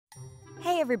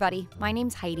Hey everybody, my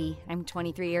name's Heidi. I'm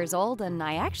 23 years old and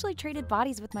I actually traded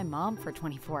bodies with my mom for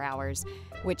 24 hours,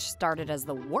 which started as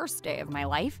the worst day of my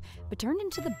life, but turned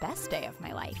into the best day of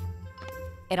my life.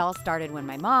 It all started when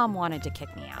my mom wanted to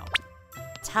kick me out.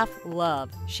 Tough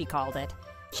love, she called it.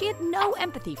 She had no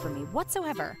empathy for me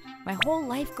whatsoever. My whole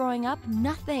life growing up,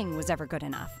 nothing was ever good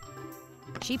enough.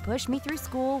 She pushed me through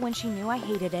school when she knew I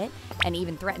hated it, and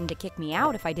even threatened to kick me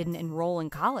out if I didn't enroll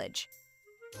in college.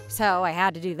 So I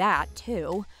had to do that,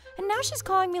 too. And now she's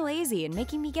calling me lazy and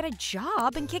making me get a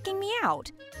job and kicking me out.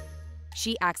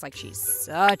 She acts like she's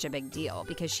such a big deal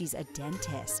because she's a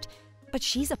dentist. But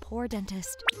she's a poor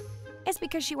dentist. It's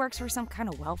because she works for some kind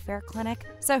of welfare clinic,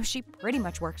 so she pretty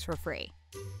much works for free.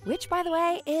 Which, by the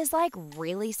way, is like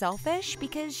really selfish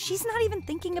because she's not even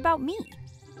thinking about me.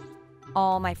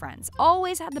 All my friends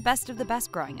always had the best of the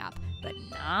best growing up, but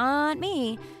not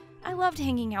me. I loved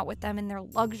hanging out with them in their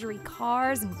luxury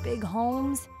cars and big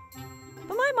homes.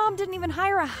 But my mom didn't even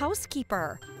hire a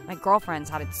housekeeper. My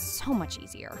girlfriends had it so much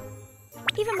easier.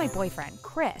 Even my boyfriend,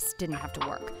 Chris, didn't have to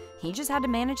work. He just had to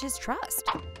manage his trust.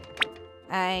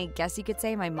 I guess you could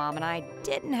say my mom and I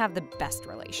didn't have the best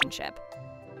relationship.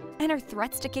 And her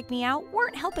threats to kick me out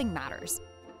weren't helping matters.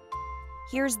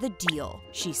 "Here's the deal,"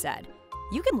 she said.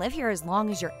 "You can live here as long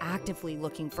as you're actively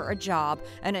looking for a job,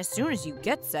 and as soon as you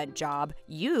get said job,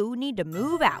 you need to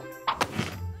move out."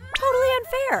 Totally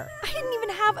unfair. I didn't even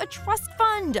have a trust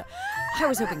fund. I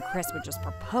was hoping Chris would just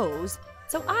propose,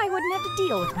 so I wouldn't have to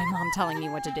deal with my mom telling me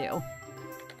what to do.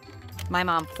 My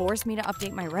mom forced me to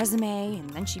update my resume, and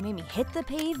then she made me hit the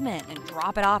pavement and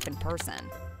drop it off in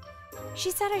person.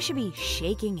 She said I should be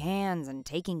shaking hands and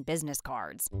taking business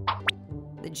cards.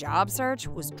 The job search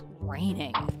was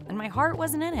draining, and my heart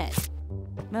wasn't in it.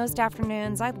 Most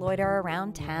afternoons, I'd loiter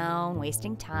around town,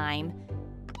 wasting time.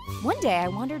 One day, I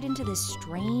wandered into this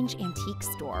strange antique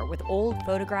store with old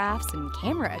photographs and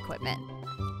camera equipment.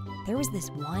 There was this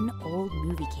one old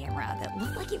movie camera that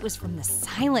looked like it was from the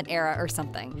silent era or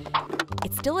something.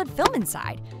 It still had film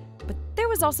inside, but there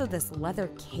was also this leather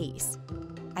case.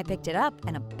 I picked it up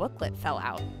and a booklet fell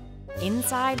out.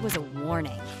 Inside was a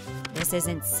warning. "This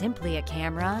isn't simply a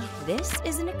camera, this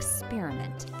is an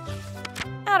experiment."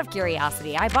 Out of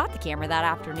curiosity, I bought the camera that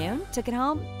afternoon, took it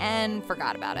home, and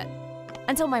forgot about it.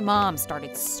 Until my mom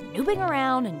started snooping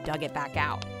around and dug it back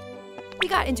out. We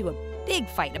got into a big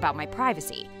fight about my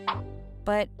privacy.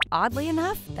 But oddly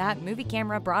enough, that movie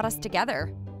camera brought us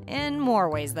together, in more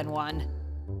ways than one.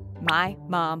 My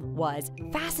mom was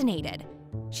fascinated.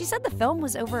 She said the film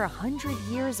was over 100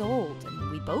 years old,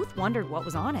 and we both wondered what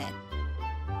was on it.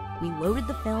 We loaded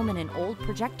the film in an old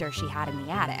projector she had in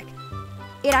the attic.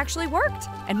 It actually worked,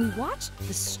 and we watched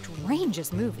the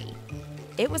strangest movie.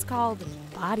 It was called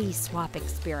Body Swap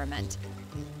Experiment.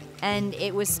 And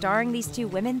it was starring these two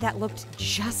women that looked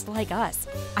just like us.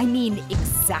 I mean,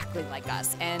 exactly like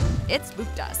us, and it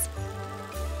spooked us.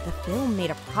 The film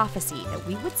made a prophecy that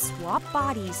we would swap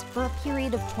bodies for a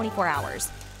period of 24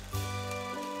 hours.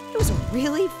 It was a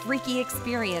really freaky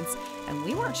experience, and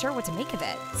we weren't sure what to make of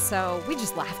it, so we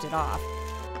just laughed it off.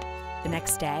 The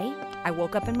next day, I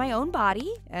woke up in my own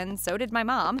body, and so did my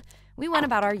mom. We went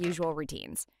about our usual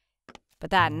routines.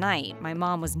 But that night, my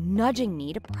mom was nudging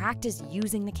me to practice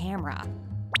using the camera.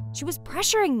 She was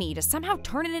pressuring me to somehow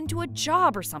turn it into a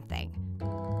job or something.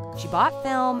 She bought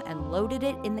film and loaded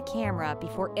it in the camera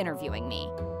before interviewing me.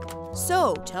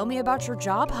 "So, tell me about your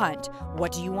job hunt.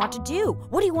 What do you want to do?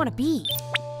 What do you want to be?"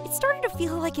 It started to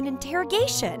feel like an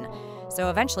interrogation. So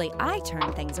eventually, I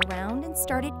turned things around and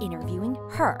started interviewing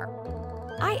her.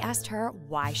 I asked her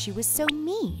why she was so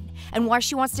mean and why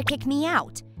she wants to kick me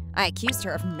out. I accused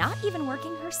her of not even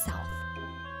working herself.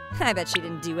 I bet she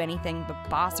didn't do anything but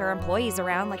boss her employees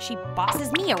around like she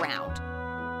bosses me around.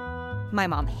 My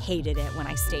mom hated it when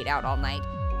I stayed out all night,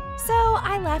 so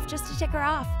I left just to tick her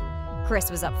off. Chris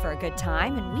was up for a good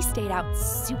time, and we stayed out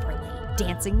super late,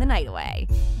 dancing the night away.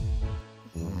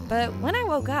 But when I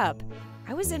woke up,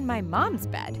 I was in my mom's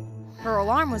bed. Her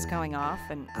alarm was going off,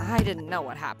 and I didn't know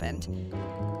what happened,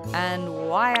 and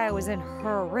why I was in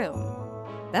her room.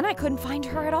 Then I couldn't find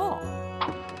her at all.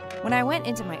 When I went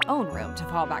into my own room to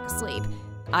fall back asleep,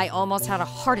 I almost had a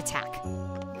heart attack.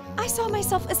 I saw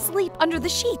myself asleep under the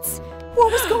sheets.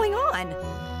 What was going on?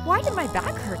 Why did my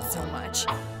back hurt so much?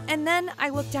 And then I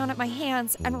looked down at my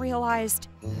hands and realized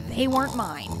they weren't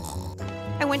mine.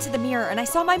 I went to the mirror and I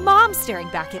saw my mom staring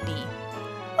back at me.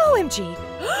 OMG,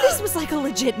 this was like a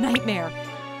legit nightmare.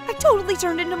 I totally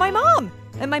turned into my mom,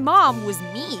 and my mom was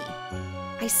me.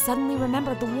 I suddenly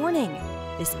remembered the warning.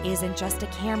 This isn't just a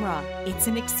camera, it's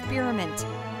an experiment.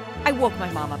 I woke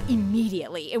my mom up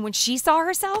immediately, and when she saw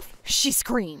herself, she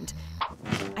screamed.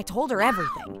 I told her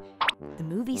everything. The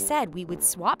movie said we would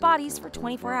swap bodies for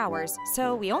 24 hours,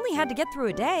 so we only had to get through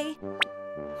a day.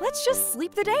 Let's just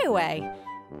sleep the day away.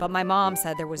 But my mom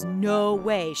said there was no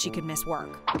way she could miss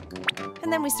work.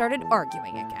 And then we started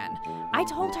arguing again. I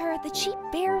told her that she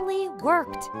barely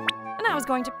worked, and I was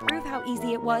going to prove how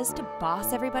easy it was to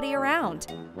boss everybody around.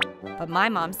 But my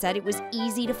mom said it was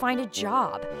easy to find a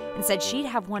job and said she'd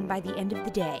have one by the end of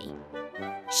the day.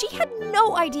 She had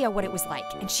no idea what it was like,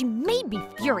 and she made me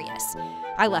furious.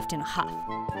 I left in a huff.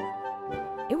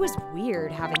 It was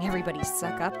weird having everybody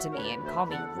suck up to me and call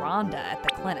me Rhonda at the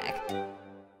clinic.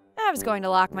 I was going to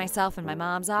lock myself in my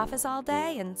mom's office all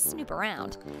day and snoop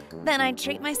around. Then I'd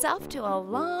treat myself to a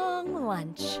long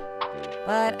lunch.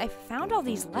 But I found all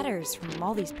these letters from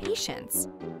all these patients.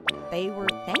 They were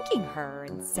thanking her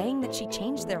and saying that she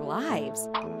changed their lives.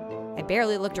 I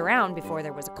barely looked around before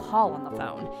there was a call on the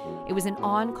phone. It was an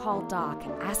on-call doc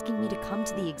asking me to come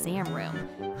to the exam room.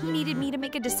 He needed me to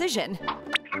make a decision.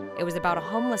 It was about a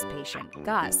homeless patient,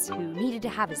 Gus, who needed to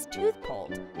have his tooth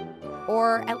pulled.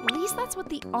 Or at least that's what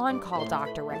the on-call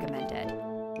doctor recommended.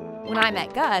 When I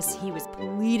met Gus, he was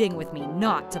pleading with me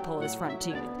not to pull his front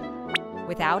tooth.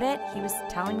 Without it, he was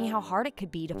telling me how hard it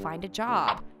could be to find a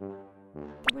job.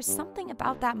 There was something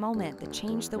about that moment that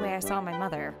changed the way I saw my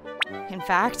mother. In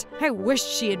fact, I wished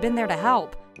she had been there to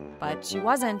help, but she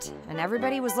wasn't, and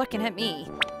everybody was looking at me.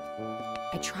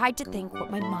 I tried to think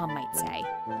what my mom might say,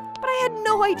 but I had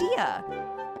no idea.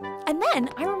 And then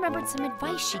I remembered some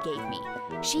advice she gave me.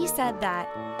 She said that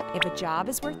if a job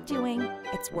is worth doing,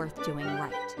 it's worth doing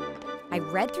right. I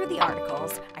read through the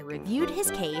articles, I reviewed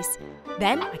his case,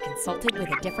 then I consulted with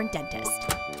a different dentist.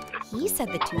 He said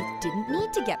the tooth didn't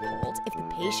need to get pulled if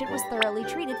the patient was thoroughly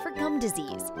treated for gum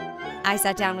disease. I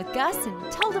sat down with Gus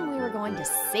and told him we were going to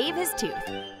save his tooth,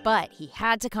 but he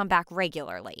had to come back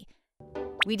regularly.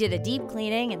 We did a deep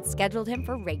cleaning and scheduled him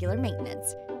for regular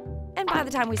maintenance. And by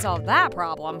the time we solved that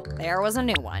problem, there was a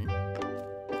new one.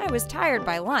 I was tired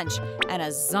by lunch and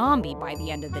a zombie by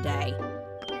the end of the day.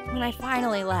 When I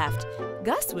finally left,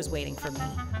 Gus was waiting for me.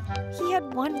 He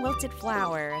had one wilted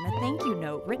flower and a thank you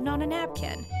note written on a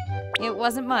napkin. It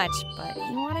wasn't much, but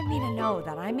he wanted me to know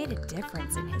that I made a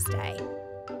difference in his day.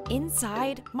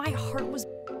 Inside, my heart was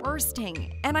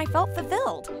bursting, and I felt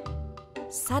fulfilled.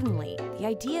 Suddenly, the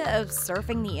idea of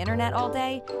surfing the internet all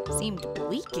day seemed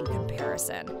bleak in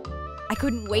comparison. I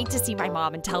couldn't wait to see my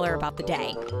mom and tell her about the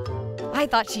day. I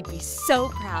thought she'd be so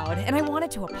proud, and I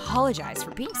wanted to apologize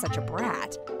for being such a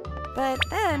brat. But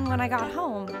then, when I got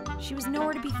home, she was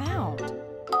nowhere to be found.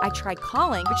 I tried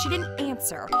calling, but she didn't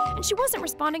answer, and she wasn't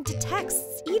responding to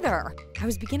texts either. I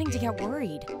was beginning to get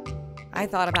worried. I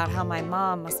thought about how my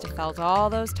mom must have felt all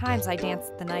those times I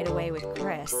danced the night away with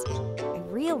Chris. I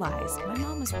realized my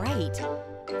mom was right.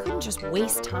 I couldn't just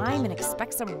waste time and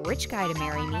expect some rich guy to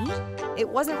marry me. It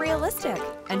wasn't realistic,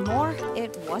 and more,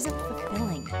 it wasn't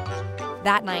fulfilling.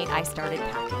 That night, I started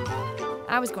packing.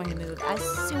 I was going to move as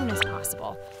soon as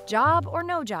possible. Job or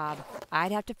no job,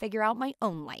 I'd have to figure out my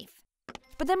own life.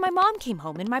 But then my mom came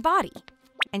home in my body.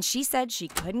 And she said she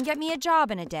couldn't get me a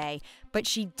job in a day, but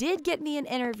she did get me an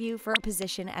interview for a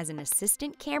position as an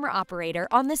assistant camera operator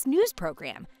on this news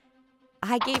program.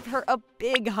 I gave her a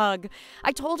big hug.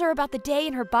 I told her about the day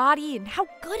in her body and how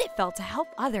good it felt to help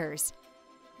others.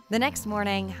 The next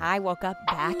morning, I woke up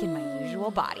back in my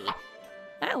usual body.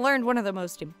 I learned one of the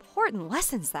most important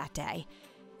lessons that day.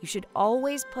 You should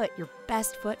always put your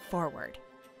best foot forward.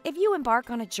 If you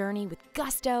embark on a journey with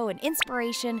gusto and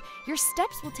inspiration, your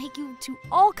steps will take you to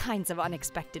all kinds of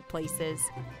unexpected places.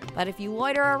 But if you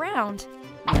loiter around,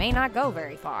 you may not go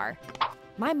very far.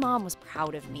 My mom was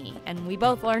proud of me, and we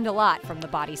both learned a lot from the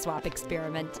body swap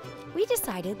experiment. We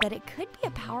decided that it could be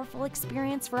a powerful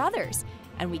experience for others,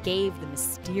 and we gave the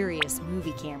mysterious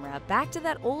movie camera back to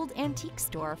that old antique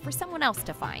store for someone else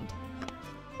to find.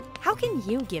 How can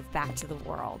you give back to the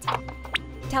world?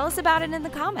 Tell us about it in the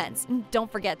comments. And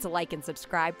don't forget to like and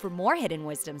subscribe for more hidden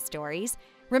wisdom stories.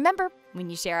 Remember, when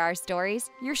you share our stories,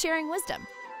 you're sharing wisdom.